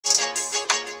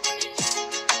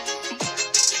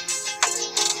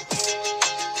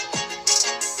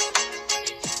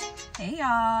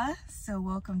y'all, so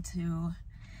welcome to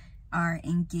our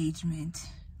engagement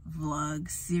vlog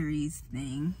series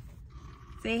thing.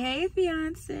 Say hey,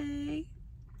 fiance.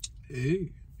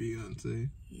 Hey, fiance.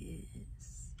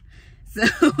 Yes.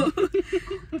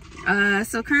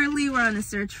 So currently we're on the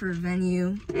search for a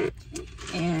venue,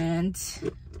 and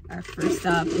our first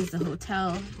stop is the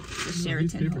hotel, the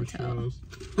Sheraton Hotel.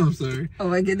 I'm sorry. Oh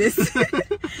my goodness.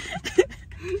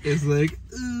 It's like,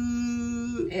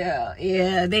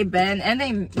 yeah, they bend and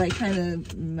they like kind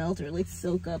of melt or like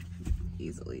soak up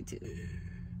easily too.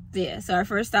 Yeah, so our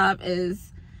first stop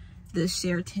is the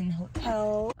Sheraton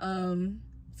Hotel.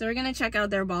 So we're gonna check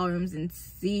out their ballrooms and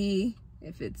see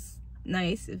if it's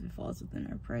nice, if it falls within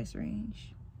our price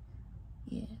range.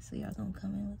 Yeah, so y'all gonna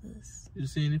come in with us.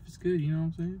 Just saying if it's good, you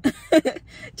know what I'm saying?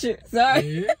 True.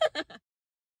 Sorry. Yeah.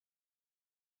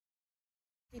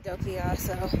 Okie y'all,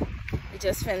 so we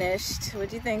just finished.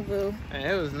 What'd you think, boo? Man,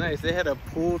 it was nice. They had a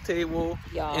pool table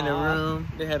in a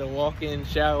room. They had a walk-in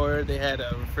shower. They had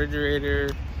a refrigerator.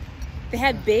 They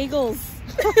had bagels.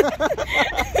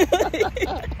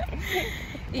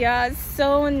 Yeah, it's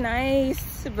so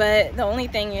nice. But the only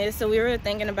thing is, so we were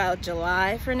thinking about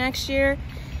July for next year,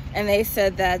 and they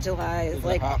said that July is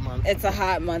like, a hot month. It's a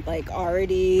hot month, like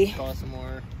already. Costs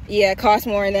more. Yeah, it costs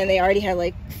more, and then they already had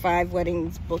like 5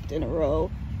 weddings booked in a row.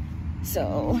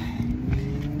 So,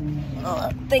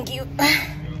 thank you.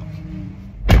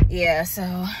 Yeah,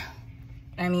 so,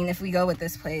 I mean, if we go with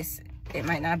this place, it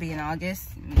might not be in August,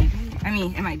 maybe. I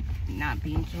mean, it might not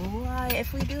be in July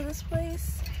if we do this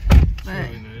place. But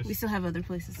really nice. We still have other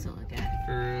places to look at.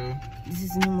 For real. This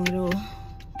is numero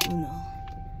uno.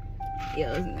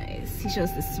 Yeah, it was nice. He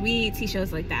shows the suites. He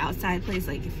shows like the outside place.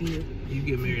 Like if you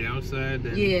get married outside,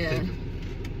 then yeah,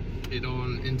 it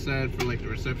on inside for like the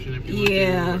reception. If you want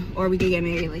to. Or we could get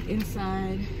married like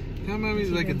inside. That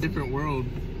reminds me like a different world.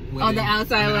 Wedding. Oh, the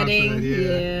outside wedding. Outside,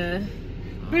 yeah.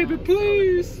 Baby,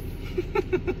 please.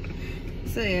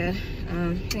 So yeah,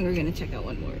 I think we're gonna check out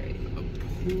one more. Right?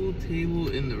 A pool table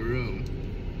in the room.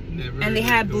 Never. And they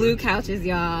had blue couches,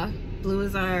 y'all. Blue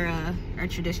is our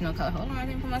traditional color. Hold on, I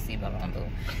didn't put my seatbelt on, blue.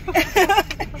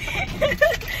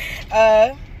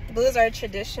 Blue is our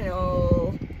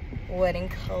traditional wedding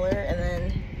color, and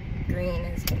then green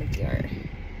is gonna be our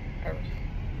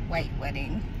white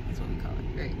wedding. Is what we call it,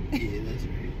 right? Yeah, that's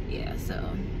right. Yeah. So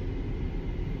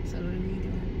what are we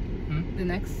doing? The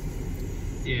next.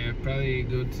 Yeah, probably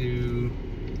go to.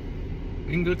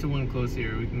 We can go to one close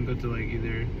here. We can go to like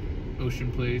either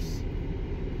Ocean Place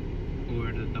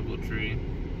or the DoubleTree.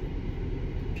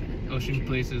 Ocean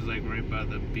Place is like right by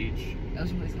the beach.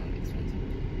 Ocean Place is gonna be expensive.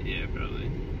 Yeah, probably.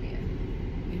 Yeah,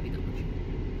 maybe DoubleTree.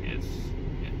 Yes.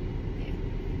 Yeah.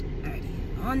 Alrighty,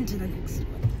 on to the next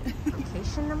one.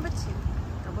 Location number 2,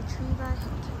 DoubleTree by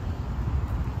Hilton.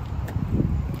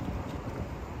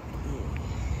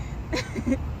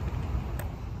 Yeah.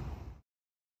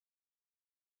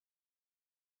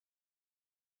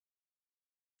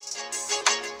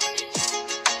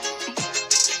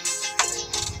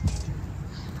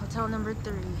 Hotel number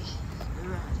 3,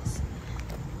 Radisson.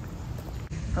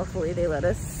 Hopefully they let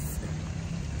us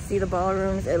see the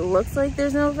ballrooms. It looks like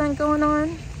there's no event going on,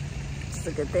 which is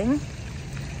a good thing.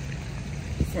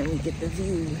 Then we get the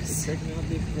views. Checking out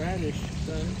this radish,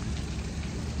 son.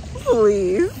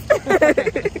 Please.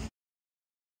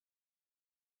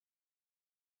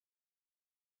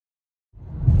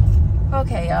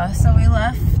 Okay, y'all. So we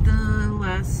left the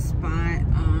last spot.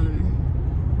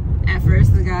 At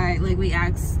first, the guy, like, we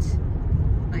asked,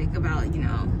 like, about, you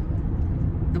know,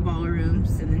 the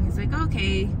ballrooms, and then he's like,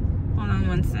 okay, hold on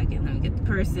 1 second, let me get the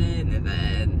person, and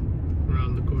then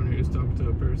around the corner, he was talking to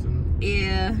a person.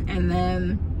 Yeah, and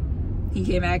then he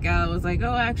came back out and was like,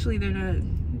 oh, actually, they're not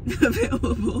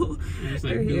available. He's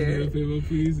like, do me a favor,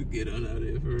 please, get on out of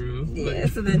here, for real. Yeah,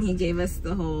 so then he gave us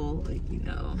the whole, like, you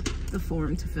know, the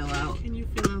form to fill out. Can you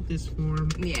fill out this form?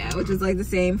 Yeah, which is like the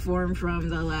same form from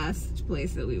the last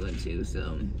place that we went to,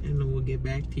 so. And then we'll get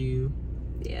back to you.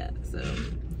 Yeah, so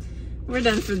we're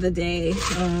done for the day.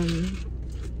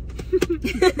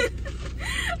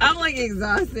 I'm like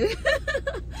exhausted.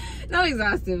 Not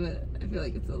exhausted, but I feel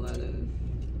like it's a lot of.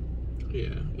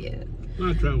 Yeah. Yeah. A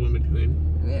lot of travel in between.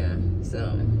 Yeah,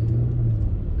 so.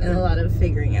 And a lot of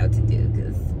figuring out to do,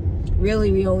 because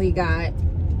really we only got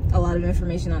a lot of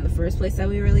information on the first place that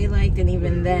we really liked, and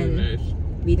even then nice.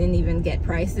 We didn't even get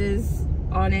prices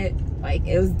on it. Like,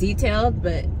 it was detailed,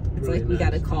 but it's really like we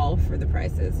gotta call for the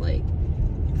prices, like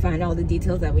find all the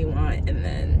details that we want, and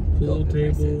then pool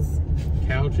table,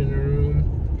 couch in the room,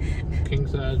 king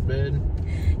size bed.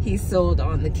 He's sold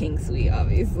on the king suite,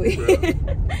 obviously.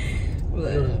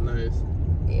 But, it was nice.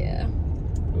 Yeah.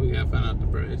 We gotta find out the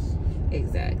price.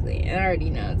 Exactly. And I already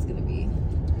know it's gonna be.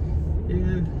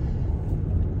 Yeah.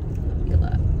 A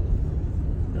lot.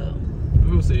 So.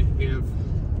 We'll see.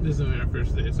 This is only our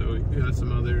first day, so we got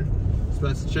some other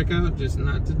spots to check out, just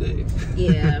not today.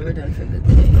 Yeah, we're done for the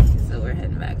day, so we're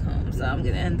heading back home. So I'm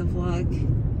gonna end the vlog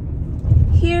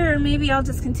here, or maybe I'll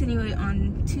just continue it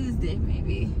on Tuesday,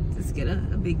 maybe. Just get a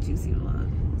big juicy vlog.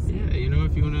 So. Yeah, you know,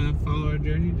 if you wanna follow our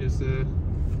journey, just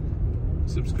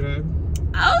subscribe.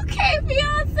 Okay,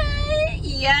 Beyonce!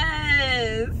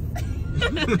 Yes!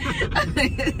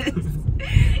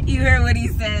 You heard what he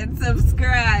said.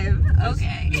 Subscribe.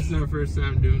 Okay. This is our first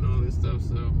time doing all this stuff,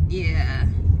 so. Yeah.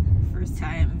 First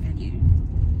time venue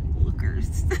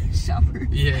lookers, shoppers.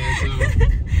 Yeah, so.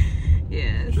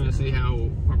 Yeah. Trying to see how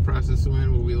our process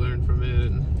went, what we learned from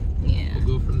it, and yeah.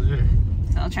 we'll go from there.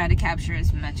 So I'll try to capture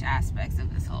as much aspects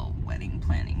of this whole wedding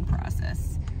planning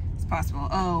process as possible.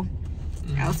 Oh,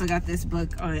 I also got this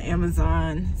book on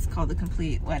Amazon. It's called The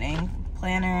Complete Wedding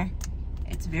Planner.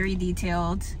 It's very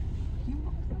detailed.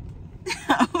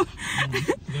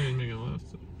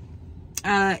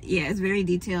 Yeah, it's very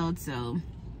detailed, so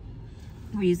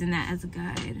we're using that as a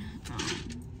guide.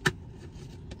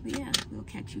 But yeah, we'll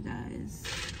catch you guys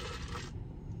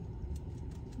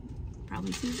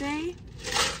probably Tuesday.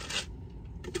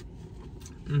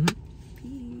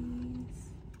 Peace.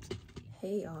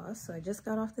 Hey y'all, so I just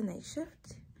got off the night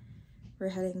shift. We're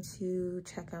heading to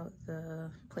check out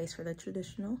the place for the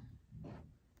traditional.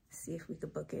 See if we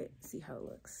could book it, see how it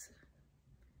looks.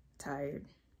 Tired,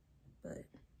 but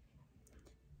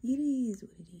it is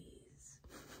what it is.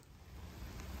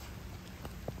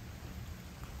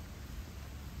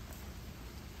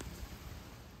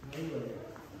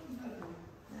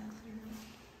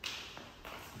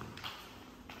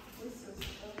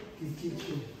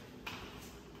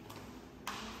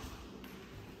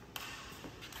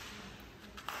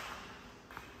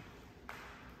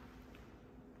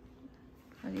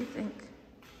 What do you think?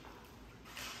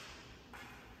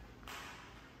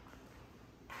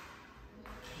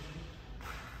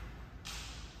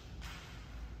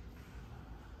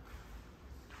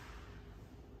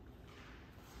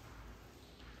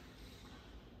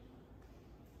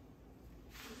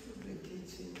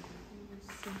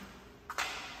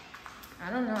 I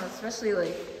don't know, especially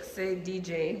like, say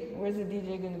DJ. Where's the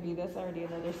DJ gonna be? That's already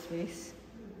another space.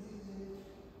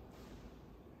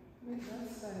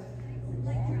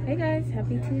 Hey guys,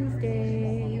 happy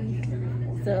Tuesday.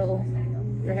 So,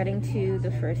 we're heading to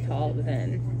the first hall, but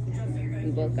then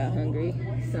we both got hungry,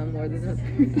 some more than others.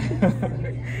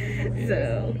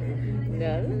 So,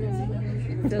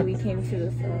 no. So we came to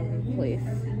this place.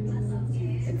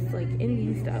 It's like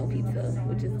Indian style pizza,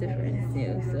 which is different, it's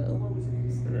new, so.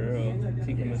 Real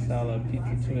tikka masala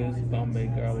pizza twist, Bombay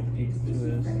garlic pizza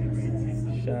twist,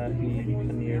 Shahi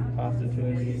paneer pasta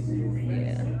twist.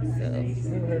 Yeah, so.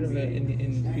 Never heard of an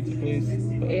Indian pizza place,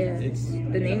 but yeah, it's.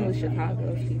 The name was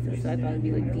Chicago's Pizza, so I thought it'd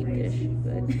be like deep dish,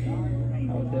 but.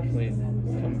 I would definitely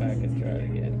come back and try it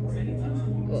again.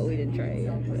 Well, we didn't try it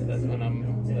yet, but. That's when I'm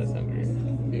less hungry.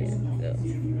 Yeah, so.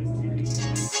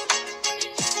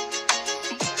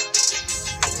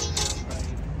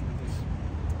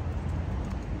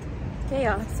 Okay,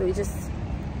 y'all, so we just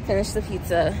finished the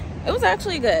pizza. It was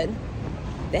actually good.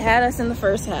 They had us in the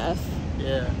first half.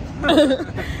 Yeah. But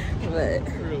We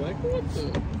were like, what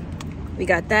the? we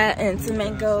got that and some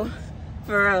mango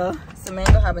for some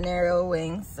mango habanero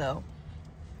wings. So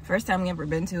first time we ever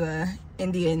been to a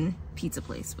Indian pizza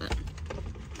place, but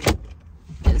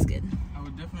it was good. I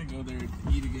would definitely go there to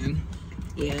eat again.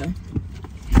 Yeah.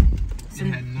 It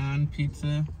had naan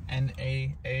pizza,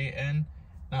 N-A-A-N.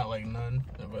 Not like none,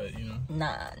 but you know.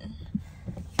 Naan.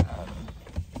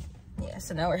 Yeah,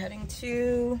 so now we're heading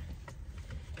to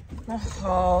the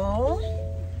hall.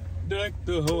 Deck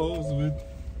the halls with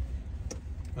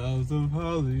boughs of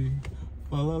holly.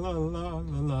 La la la la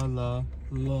la la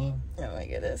la. Oh my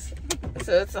goodness.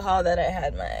 So it's the hall that I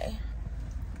had my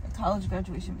college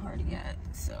graduation party at.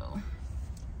 So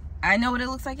I know what it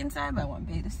looks like inside, but I want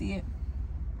Bae to see it.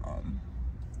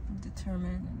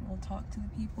 Determine, and we'll talk to the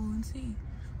people and see.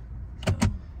 So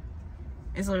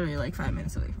it's literally like 5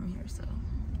 minutes away from here, so.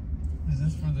 Is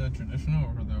this for the traditional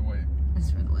or for the white?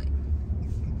 It's for the white.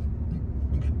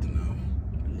 Good to know.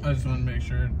 I just want to make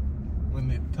sure when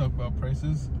they talk about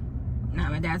prices. Nah,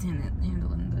 my dad's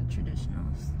handling the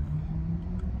traditionals. So.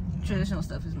 Traditional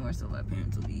stuff is more so my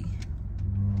parents will be,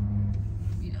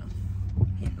 you know,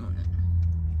 handling it.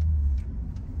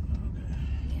 Okay.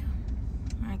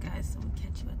 Yeah. Alright guys, so we'll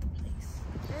catch you at the place.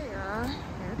 There y'all,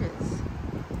 there it is.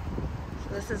 So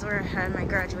this is where I had my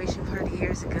graduation party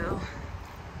years ago.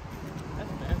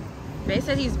 That's Bay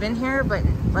said he's been here, but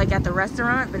like at the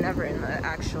restaurant, but never in the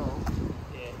actual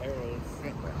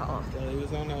banquet hall. So he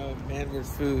was on Man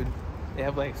vs. Food. They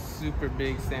have like super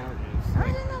big sandwiches. Oh,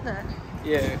 I didn't know that.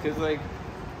 Yeah, because like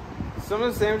some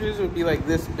of the sandwiches would be like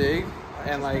this big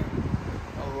and like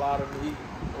a lot of meat,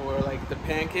 or like the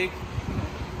pancake.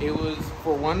 It was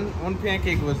for one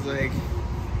pancake was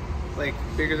like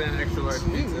bigger than an extra large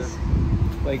pizza.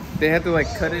 Like they had to like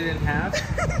cut it in half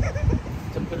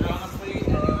to put it on the plate,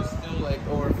 and it was still like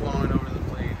overflowing over the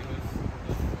plate. It was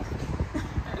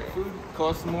the food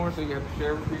costs more, so you have to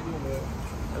share with people. But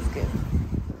that's good.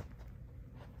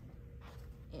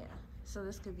 Yeah. So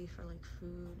this could be for like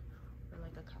food or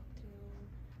like a cocktail.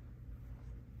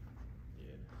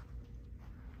 Yeah.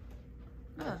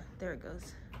 Oh, there it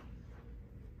goes.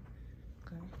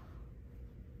 Okay.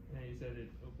 Yeah, you said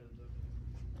it opens up.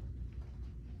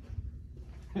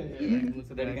 Yeah.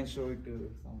 So that you can show it to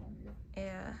someone.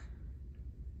 Yeah.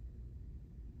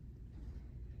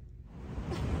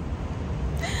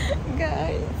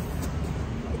 Guys,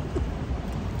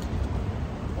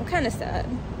 I'm kind of sad.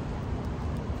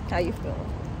 How you feel?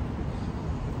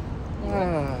 I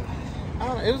don't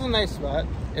know, it was a nice spot.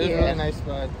 It was a really nice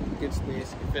spot. Good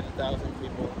space. Could fit 1,000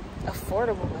 people.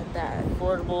 Affordable at that.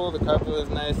 Affordable. The carpet was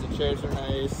nice. The chairs were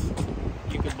nice.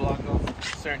 You could block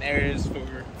off certain areas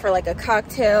for like a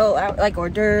cocktail, like hors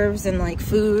d'oeuvres and like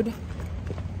food.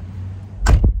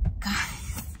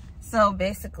 Guys, so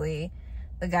basically,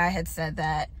 the guy had said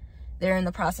that they're in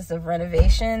the process of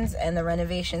renovations, and the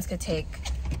renovations could take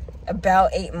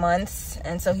about 8 months,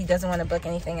 and so he doesn't want to book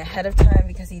anything ahead of time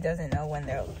because he doesn't know when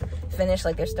they'll finish.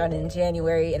 Like they're starting in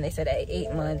January, and they said at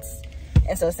 8 months.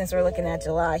 And so since we're looking at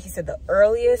July, he said the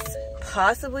earliest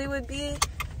possibly would be,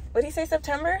 what did he say,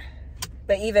 September?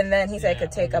 But even then, he said it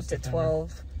could take up to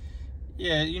 12.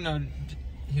 Yeah, you know,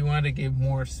 he wanted to give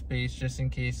more space just in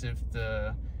case if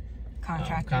the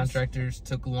contractors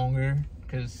took longer,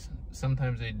 because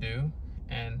sometimes they do.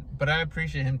 But I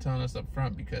appreciate him telling us up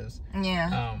front, because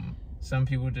some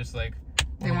people just like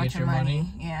they want your money.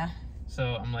 Yeah.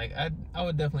 So I'm like, I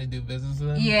would definitely do business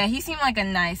with him. Yeah, he seemed like a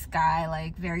nice guy,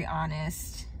 like very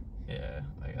honest. Yeah,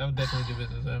 like I would definitely do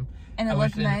business with him. And it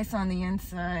looked nice on the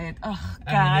inside. Oh,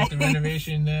 God. I mean, if the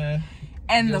renovation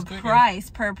and the price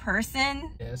per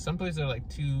person. Yeah, some places are like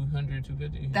 $200,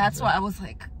 $250. That's why I was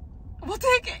like, we'll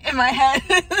take it in my head.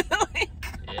 Like,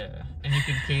 yeah, and you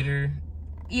could cater.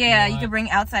 Yeah, you could bring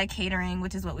outside catering,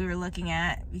 which is what we were looking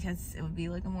at, because it would be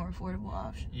like a more affordable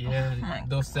option. Yeah,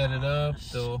 they'll set it up.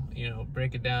 They'll,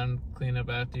 break it down, clean up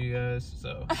after you guys.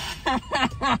 So, yeah.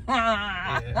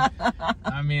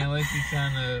 I mean, unless you're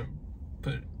trying to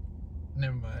put,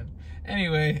 never mind.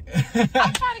 Anyway.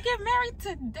 I'm trying to get married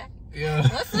today. Yeah.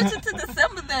 Let's switch it to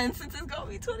December then, since it's going to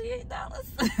be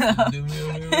 $28. Do me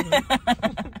a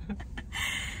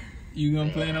You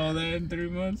gonna plan all that in 3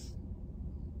 months?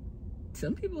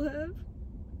 Some people have.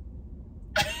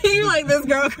 You like this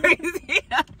girl crazy.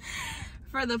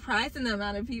 For the price and the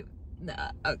amount of people.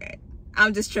 Nah, okay.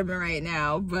 I'm just tripping right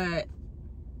now, but.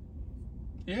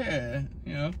 Yeah,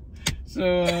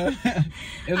 So, it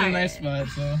was a nice spot,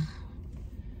 so.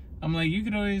 I'm like, you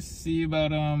could always see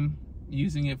about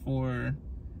using it for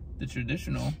the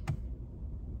traditional.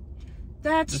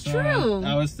 That's true.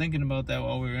 I was thinking about that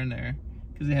while we were in there,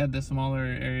 because they had the smaller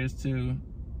areas too.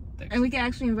 And we can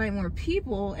actually invite more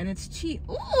people, and it's cheap.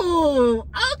 Ooh,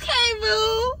 okay,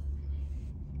 boo.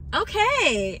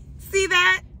 Okay, see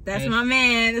that? That's my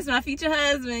man. That's my future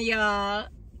husband, y'all.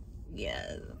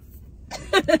 Yes.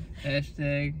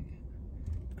 Hashtag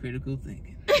critical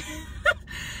thinking.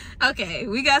 Okay,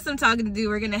 we got some talking to do.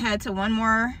 We're gonna head to one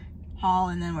more haul,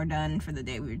 and then we're done for the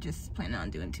day. We were just planning on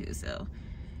doing 2, so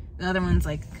the other one's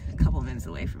like a couple minutes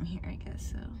away from here, I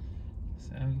guess. So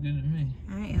sounds good to me.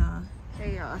 All right, y'all.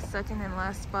 Hey, y'all. Second and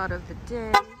last spot of the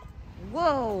day.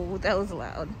 Whoa, that was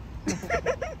loud.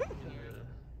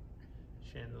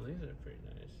 Chandeliers are pretty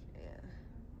nice. Yeah.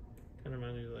 Kind of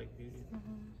reminds me of like beauty.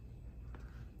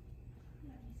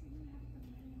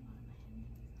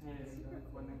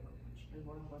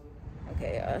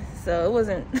 Okay, so it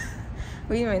wasn't,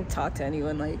 we didn't even talk to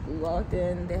anyone. Like, we walked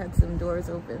in, they had some doors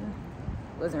open.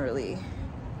 Wasn't really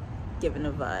giving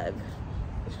a vibe.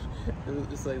 It was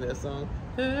just like that song.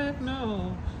 Heck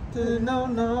no, no,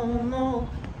 no, no,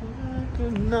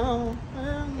 no.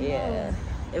 Yeah,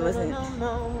 it wasn't.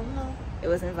 It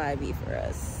wasn't vibey for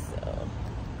us. So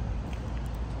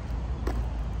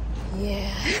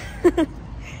yeah.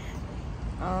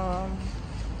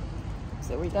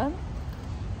 So we done?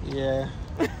 Yeah.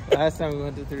 Last time we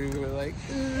went to 3, we were like,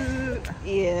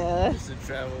 yeah. Just to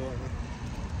travel.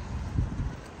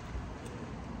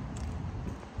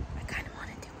 I kind of want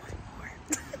to do one more.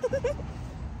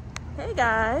 Hey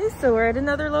guys, so we're at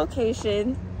another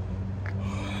location.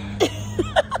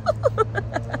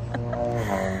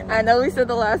 I know we said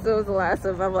the last one was the last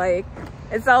one. I'm like,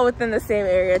 it's all within the same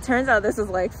area. It turns out this was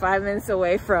like 5 minutes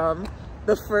away from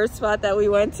the first spot that we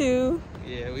went to.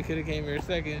 Yeah, we could have came here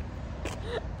second.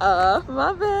 My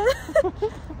bad.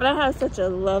 But I have such a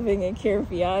loving and caring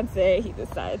fiance. He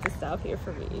decided to stop here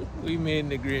for me. We made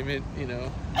an agreement, you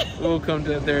know. We'll come to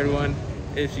the third one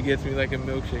if she gets me like a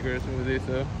milkshake or a smoothie,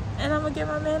 so. And I'm gonna get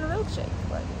my man a milkshake.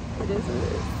 Like, it is what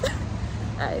it is.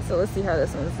 Alright, so let's see how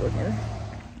this one's looking.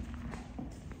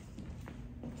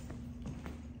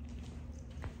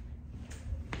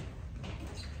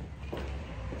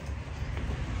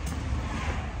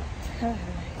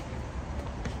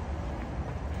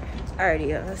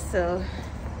 Alrighty, so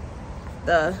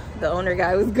the owner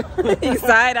guy was gone. He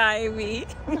side-eyeing me.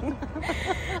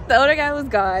 The owner guy was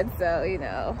gone, so you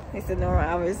know, he said normal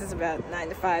hours is about 9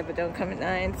 to 5, but don't come at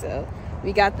 9. So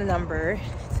we got the number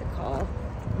to call.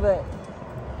 But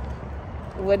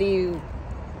what do you,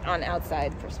 on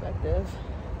outside perspective?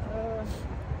 I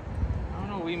don't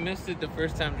know. We missed it the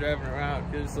first time driving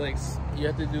around because like you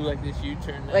have to do like this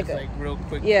U-turn. That's like real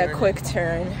quick. Yeah, turn. quick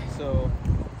turn. So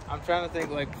I'm trying to think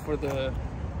like for the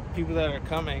people that are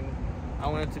coming, I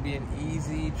want it to be an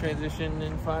easy transition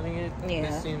in finding it. Yeah.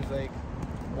 This seems like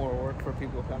more work for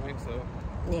people coming, so.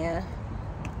 Yeah.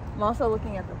 I'm also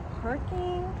looking at the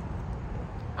parking.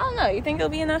 I don't know. You think it'll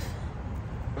be enough?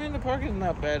 I mean, the parking's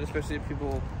not bad, especially if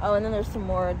people. Oh, and then there's some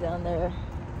more down there.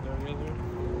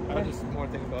 I was just more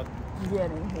thinking about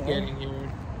Getting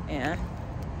here. Yeah.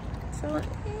 So,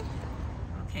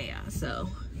 okay, yeah. So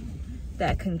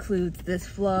that concludes this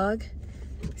vlog.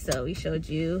 So we showed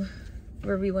you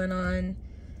where we went on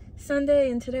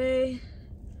Sunday and today.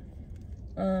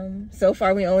 So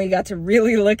far we only got to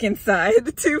really look inside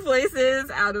the 2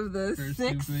 places out of the First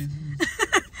 6. 2 places.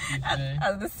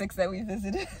 Out of the 6 that we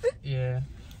visited. Yeah.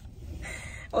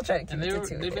 We'll try to keep it to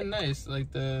 2. They've been nice,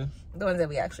 like the ones that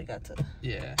we actually got to.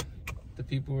 Yeah. The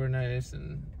people were nice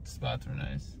and the spots were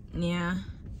nice. Yeah.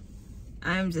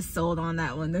 I'm just sold on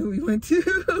that one that we went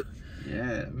to.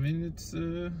 Yeah, I mean, it's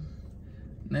a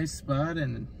nice spot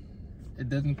and it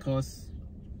doesn't cost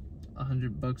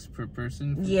 $100 per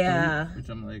person. Yeah. Food, which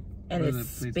I'm like, and it's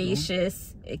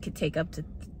spacious. It could take up to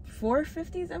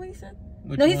 $450. Is that what he said?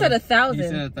 No, he said 1,000. He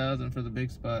said 1,000 for the big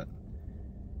spot.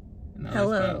 And that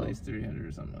was at least 300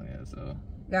 or something like that. So.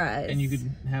 Guys. And you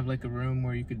could have like a room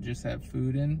where you could just have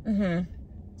food in. Mm-hmm.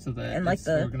 So that and like it's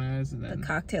organized and then the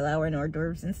cocktail hour and hors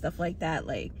d'oeuvres and stuff like that.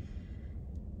 Like,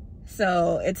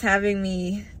 so it's having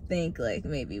me think like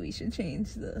maybe we should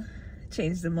change the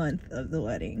month of the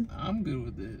wedding. I'm good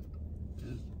with it.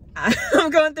 I'm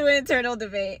going through an internal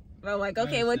debate. But I'm like,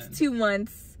 okay, what's 2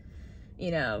 months?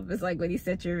 You know, it's like when you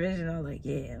set your vision, I'm like,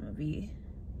 yeah, I'm gonna be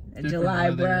a July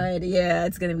bride. Yeah,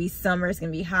 it's gonna be summer, it's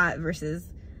gonna be hot versus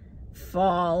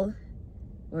fall,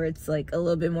 where it's like a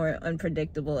little bit more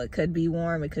unpredictable. It could be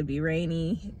warm, it could be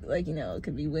rainy, like, you know, it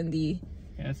could be windy.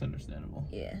 Yeah, that's understandable.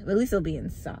 Yeah, but at least it'll be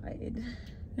inside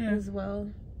as well.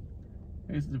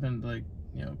 I guess it depends, like,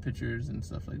 you know, pictures and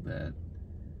stuff like that.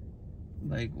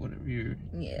 Like, whatever your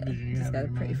vision you just have. Gotta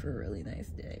pray for a really nice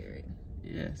day, right?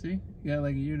 Yeah, see? You got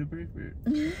like a year to pray for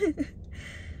it.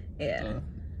 Yeah.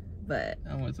 But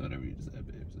I want whatever you decide,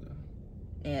 babe, so.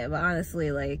 Yeah, but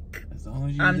honestly, like, as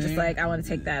long as I'm just like, I want to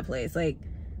take that place. Like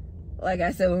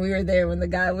I said, when we were there, when the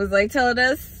guy was like telling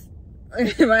us,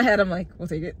 in my head, I'm like, we'll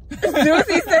take it. As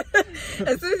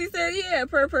soon as he said, yeah,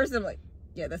 per person, I'm like,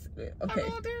 yeah, that's it. Okay.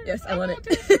 Yes, I want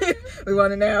it. We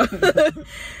want it now.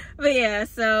 But yeah,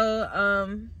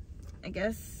 so I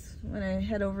guess when I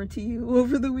head over to you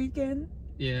over the weekend,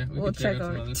 yeah, we'll check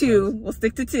on 2. We'll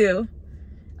stick to 2.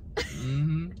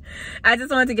 Mm-hmm. I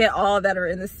just wanted to get all that are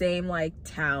in the same like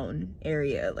town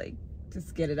area, like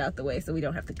just get it out the way so we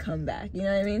don't have to come back. You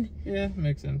know what I mean? Yeah,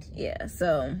 makes sense. Yeah.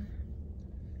 So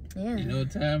yeah. You know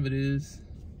what time it is?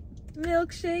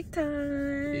 Milkshake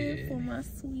time for my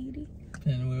sweetie.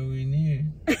 Depending where we're near.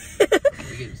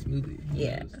 We get a smoothie.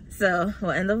 Yeah. So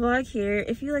we'll end the vlog here.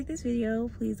 If you like this video,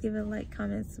 please give it a like,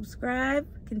 comment, subscribe.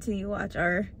 Continue to watch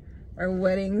our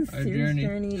wedding series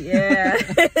journey. Yeah.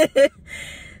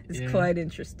 It's quite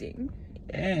interesting.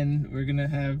 And we're gonna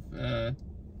have a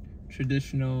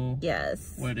traditional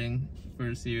wedding for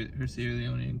her Sierra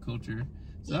Leonean culture.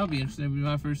 So that'll be interesting. It'll be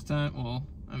my first time. Well,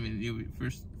 I mean, you'll be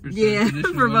first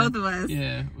for both of us.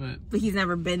 Yeah, but he's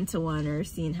never been to one or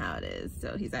seen how it is,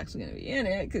 so he's actually gonna be in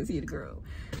it because he'd grow,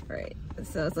 right?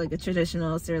 So it's like a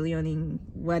traditional Sierra Leonean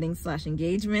wedding /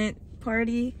 engagement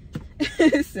party.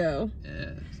 So yeah,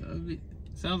 so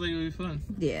sounds like it'll be fun.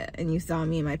 Yeah, and you saw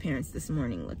me and my parents this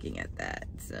morning looking at that.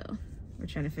 so we're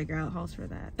trying to figure out halls for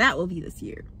that. That will be this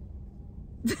year.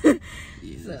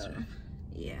 Yeah, so that's right.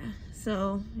 yeah,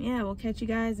 so yeah, we'll catch you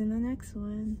guys in the next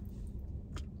one.